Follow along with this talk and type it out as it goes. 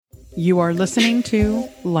You are listening to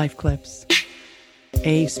Life Clips,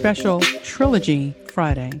 a special trilogy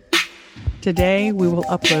Friday. Today we will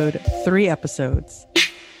upload 3 episodes,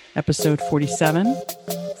 episode 47,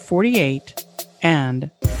 48, and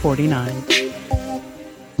 49.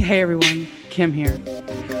 Hey everyone, Kim here.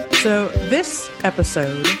 So this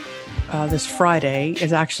episode, this Friday,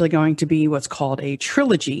 is actually going to be what's called a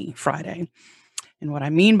trilogy Friday. And what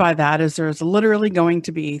I mean by that is there's literally going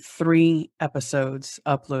to be 3 episodes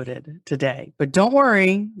uploaded today. But don't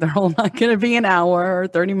worry, they're all not going to be an hour or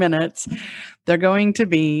 30 minutes. They're going to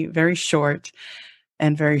be very short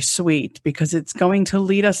and very sweet because it's going to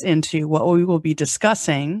lead us into what we will be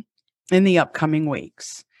discussing in the upcoming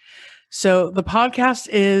weeks. So the podcast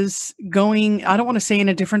is going, I don't want to say in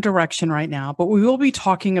a different direction right now, but we will be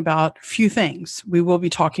talking about a few things. We will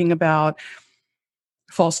be talking about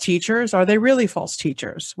false teachers. Are they really false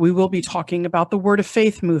teachers? We will be talking about the Word of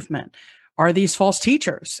Faith movement. Are these false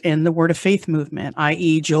teachers in the Word of Faith movement,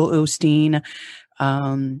 i.e. Joel Osteen,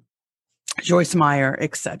 Joyce Meyer,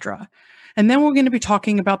 etc.? And then we're going to be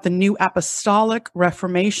talking about the New Apostolic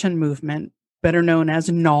Reformation movement, better known as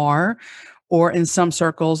NAR, or in some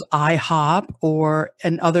circles, IHOP, or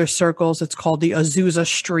in other circles, it's called the Azusa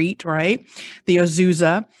Street, right? The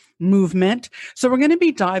Azusa movement. So we're going to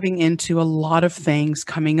be diving into a lot of things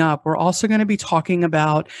coming up. We're also going to be talking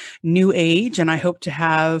about New Age, and I hope to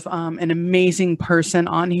have an amazing person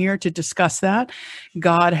on here to discuss that.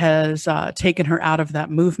 God has taken her out of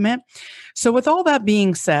that movement. So with all that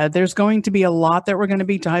being said, there's going to be a lot that we're going to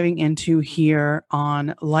be diving into here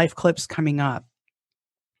on Life Clips coming up.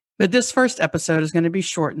 But this first episode is going to be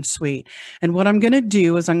short and sweet. And what I'm going to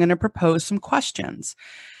do is I'm going to propose some questions.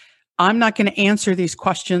 I'm not going to answer these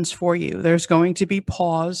questions for you. There's going to be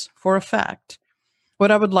pause for effect.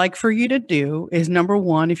 What I would like for you to do is, number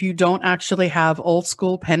one, if you don't actually have old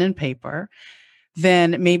school pen and paper,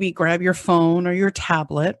 then maybe grab your phone or your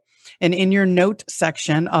tablet, and in your note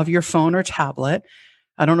section of your phone or tablet,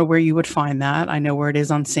 I don't know where you would find that. I know where it is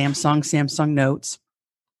on Samsung Notes.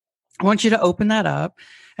 I want you to open that up,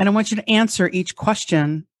 and I want you to answer each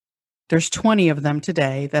question. There's 20 of them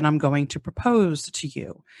today that I'm going to propose to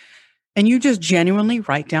you. And you just genuinely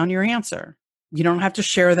write down your answer. You don't have to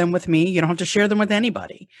share them with me. You don't have to share them with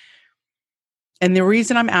anybody. And the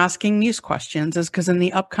reason I'm asking these questions is because in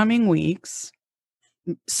the upcoming weeks,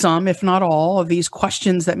 some, if not all, of these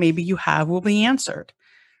questions that maybe you have will be answered.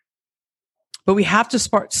 But we have to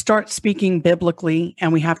start speaking biblically,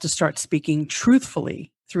 and we have to start speaking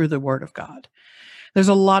truthfully through the Word of God. There's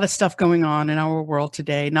a lot of stuff going on in our world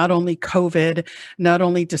today, not only COVID, not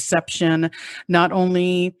only deception, not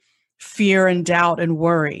only fear and doubt and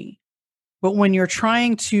worry. But when you're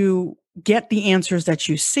trying to get the answers that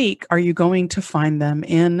you seek, are you going to find them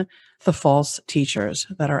in the false teachers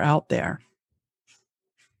that are out there?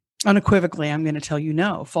 Unequivocally, I'm going to tell you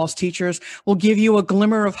no. False teachers will give you a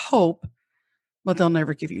glimmer of hope, but they'll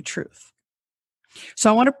never give you truth. So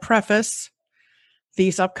I want to preface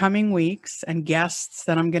these upcoming weeks and guests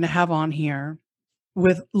that I'm going to have on here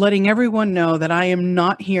with letting everyone know that I am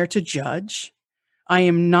not here to judge. I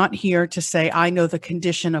am not here to say I know the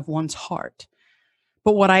condition of one's heart.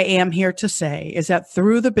 But what I am here to say is that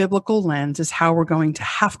through the biblical lens is how we're going to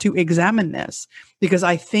have to examine this, because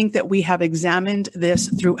I think that we have examined this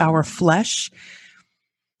through our flesh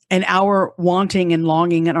and our wanting and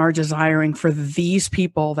longing and our desiring for these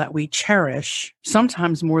people that we cherish,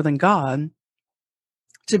 sometimes more than God,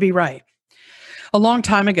 to be right. A long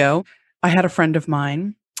time ago, I had a friend of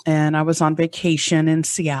mine, and I was on vacation in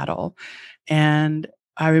Seattle. And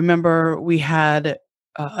I remember we had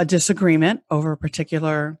a disagreement over a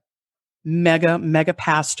particular mega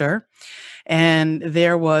pastor. And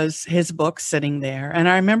there was his book sitting there. And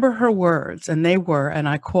I remember her words, and they were, and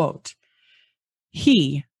I quote,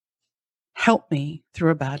 "He helped me through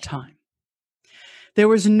a bad time." There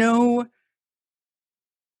was no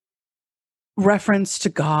reference to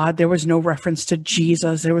God. There was no reference to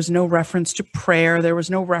Jesus. There was no reference to prayer. There was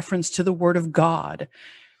no reference to the Word of God.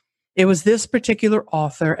 It was this particular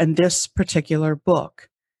author and this particular book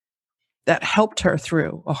that helped her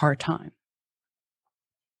through a hard time.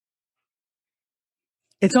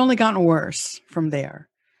 It's only gotten worse from there.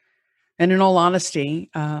 And in all honesty,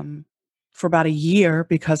 for about a year,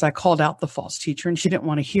 because I called out the false teacher and she didn't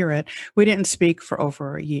want to hear it, we didn't speak for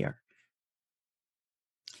over a year.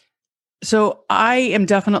 So I am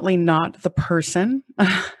definitely not the person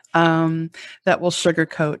that will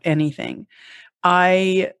sugarcoat anything.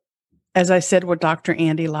 As I said with Dr.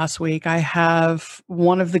 Andy last week, I have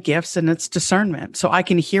one of the gifts, and it's discernment. So I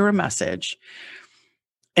can hear a message,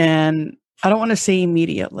 and I don't want to say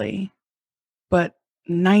immediately, but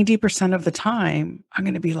 90% of the time, I'm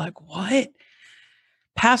going to be like, what?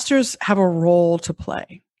 Pastors have a role to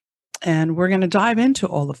play, and we're going to dive into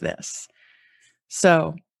all of this.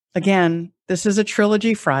 So again, this is a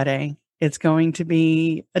Trilogy Friday. It's going to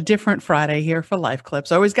be a different Friday here for Life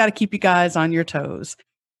Clips. Always got to keep you guys on your toes.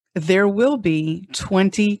 There will be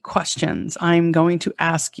 20 questions I'm going to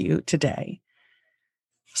ask you today.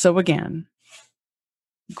 So again,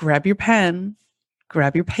 grab your pen,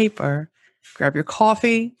 grab your paper, grab your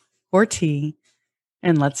coffee or tea,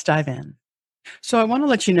 and let's dive in. So I want to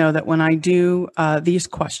let you know that when I do these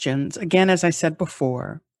questions, again, as I said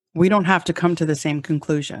before, we don't have to come to the same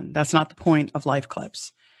conclusion. That's not the point of Life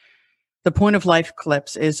Clips. The point of Life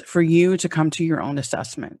Clips is for you to come to your own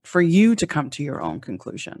assessment, for you to come to your own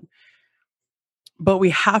conclusion. But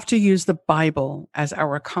we have to use the Bible as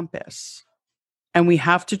our compass, and we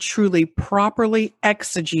have to truly properly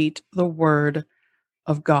exegete the Word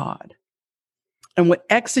of God. And what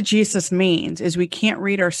exegesis means is we can't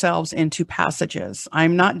read ourselves into passages.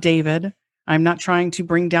 I'm not David. I'm not trying to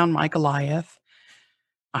bring down my Goliath.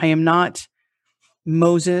 I am not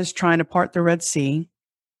Moses trying to part the Red Sea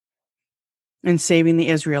and saving the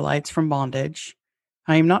Israelites from bondage.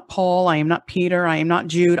 I am not Paul. I am not Peter. I am not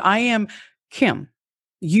Jude. I am Kim.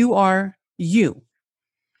 You are you.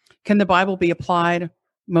 Can the Bible be applied?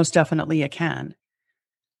 Most definitely it can.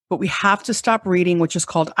 But we have to stop reading, which is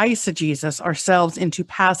called eisegesis, ourselves into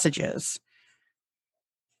passages.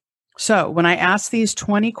 So when I ask these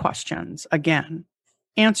 20 questions, again,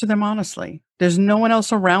 answer them honestly. There's no one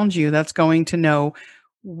else around you that's going to know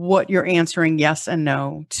what you're answering yes and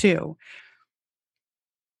no to.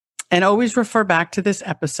 And always refer back to this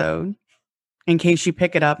episode in case you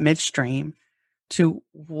pick it up midstream to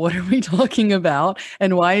what are we talking about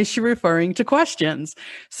and why is she referring to questions?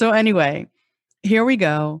 So anyway, here we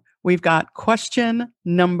go. We've got question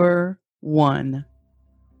number 1.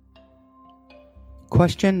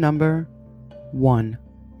 Question number 1.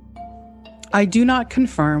 I do not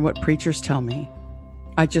confirm what preachers tell me.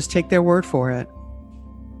 I just take their word for it.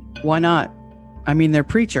 Why not? I mean, they're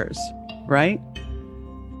preachers, right?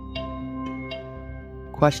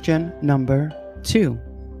 Question number 2.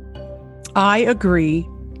 I agree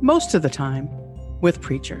most of the time with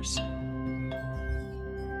preachers.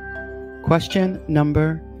 Question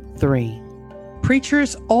number 3.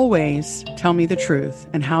 Preachers always tell me the truth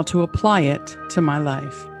and how to apply it to my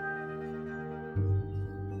life.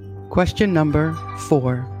 Question number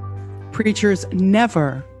 4. Preachers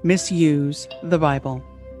never misuse the Bible.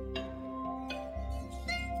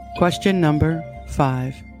 Question number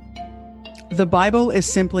 5. The Bible is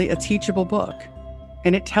simply a teachable book,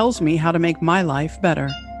 and it tells me how to make my life better.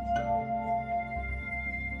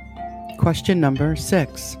 Question number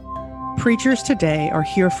 6. Preachers today are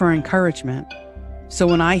here for encouragement, so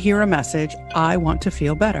when I hear a message, I want to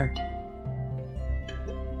feel better.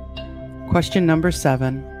 Question number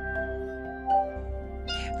 7.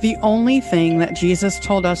 The only thing that Jesus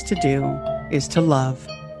told us to do is to love.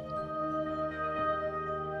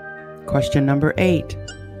 Question number 8.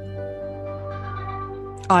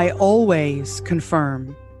 I always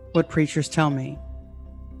confirm what preachers tell me.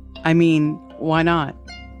 I mean, why not?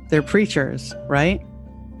 They're preachers, right?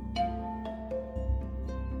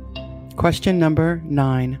 Question number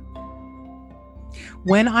 9.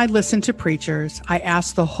 When I listen to preachers, I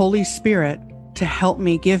ask the Holy Spirit to help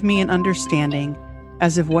me, give me an understanding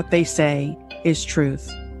as if what they say is truth.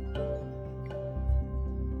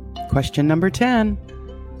 Question number 10.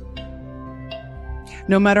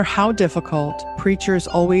 No matter how difficult, preachers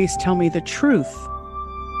always tell me the truth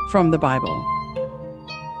from the Bible,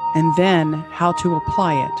 and then how to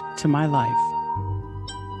apply it to my life.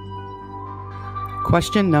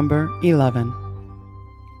 Question number 11.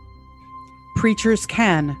 Preachers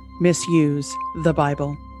can misuse the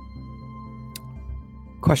Bible.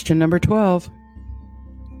 Question number 12.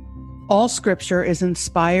 All scripture is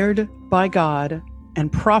inspired by God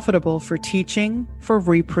and profitable for teaching, for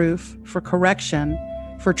reproof, for correction,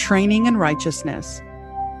 for training in righteousness,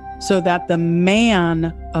 so that the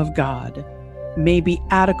man of God may be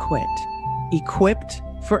adequate, equipped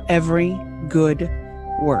for every good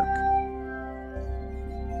work.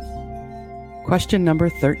 Question number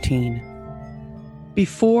 13.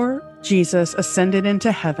 Before Jesus ascended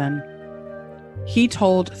into heaven, he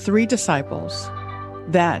told 3 disciples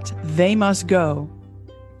that they must go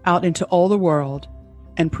out into all the world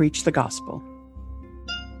and preach the gospel.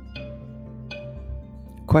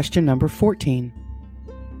 Question number 14.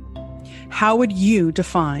 How would you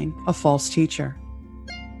define a false teacher?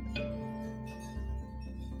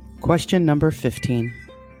 Question number 15.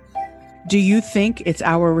 Do you think it's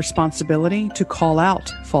our responsibility to call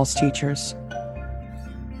out false teachers?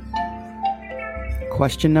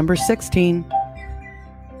 Question number 16.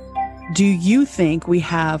 Do you think we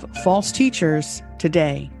have false teachers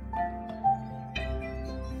today?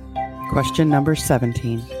 Question number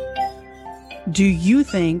 17. Do you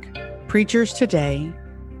think preachers today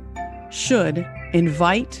should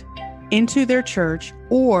invite into their church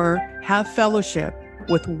or have fellowship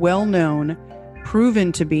with well-known,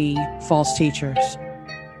 proven to be false teachers?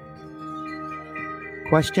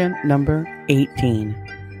 Question number 18.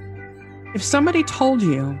 If somebody told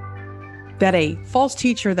you that a false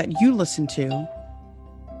teacher that you listen to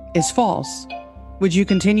is false, would you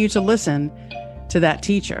continue to listen to that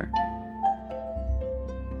teacher?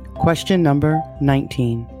 Question number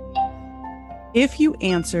 19. If you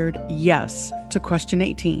answered yes to question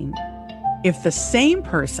 18, if the same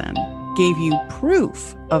person gave you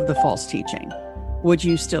proof of the false teaching, would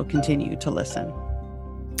you still continue to listen?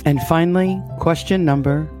 And finally, question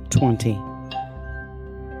number 20.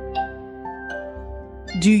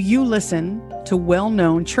 Do you listen to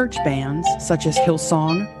well-known church bands such as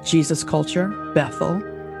Hillsong, Jesus Culture, Bethel,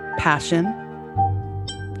 Passion,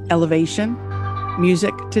 Elevation,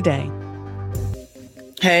 Music Today?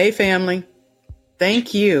 Hey, family.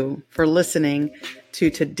 Thank you for listening to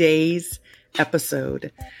today's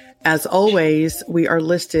episode. As always, we are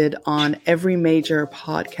listed on every major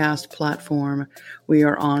podcast platform. We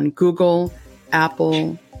are on Google,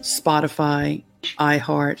 Apple, Spotify,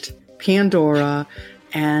 iHeart, Pandora,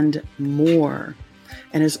 and more.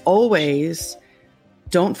 And as always,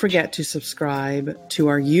 don't forget to subscribe to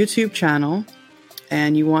our YouTube channel.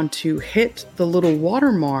 And you want to hit the little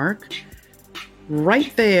watermark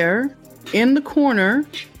right there in the corner,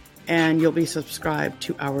 and you'll be subscribed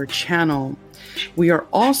to our channel. We are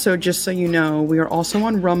also, just so you know, we are also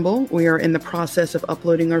on Rumble. We are in the process of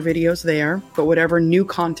uploading our videos there, but whatever new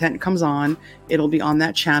content comes on, it'll be on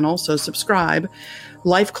that channel. So subscribe.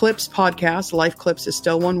 Life Clips Podcast. Life Clips is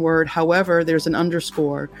still one word. However, there's an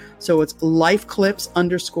underscore. So it's Life Clips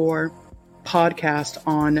 _ podcast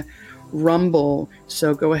on Rumble.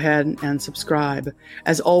 So go ahead and subscribe.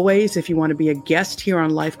 As always, if you want to be a guest here on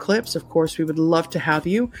Life Clips, of course, we would love to have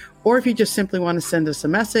you. Or if you just simply want to send us a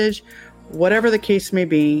message, whatever the case may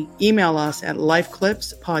be, email us at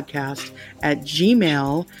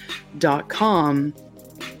lifeclipspodcast@gmail.com.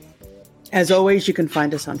 As always, you can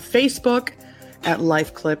find us on Facebook at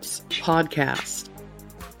Life Clips Podcast.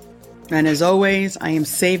 And as always, I am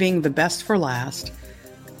saving the best for last.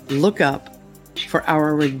 Look up, for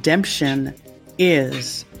our redemption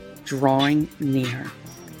is drawing near.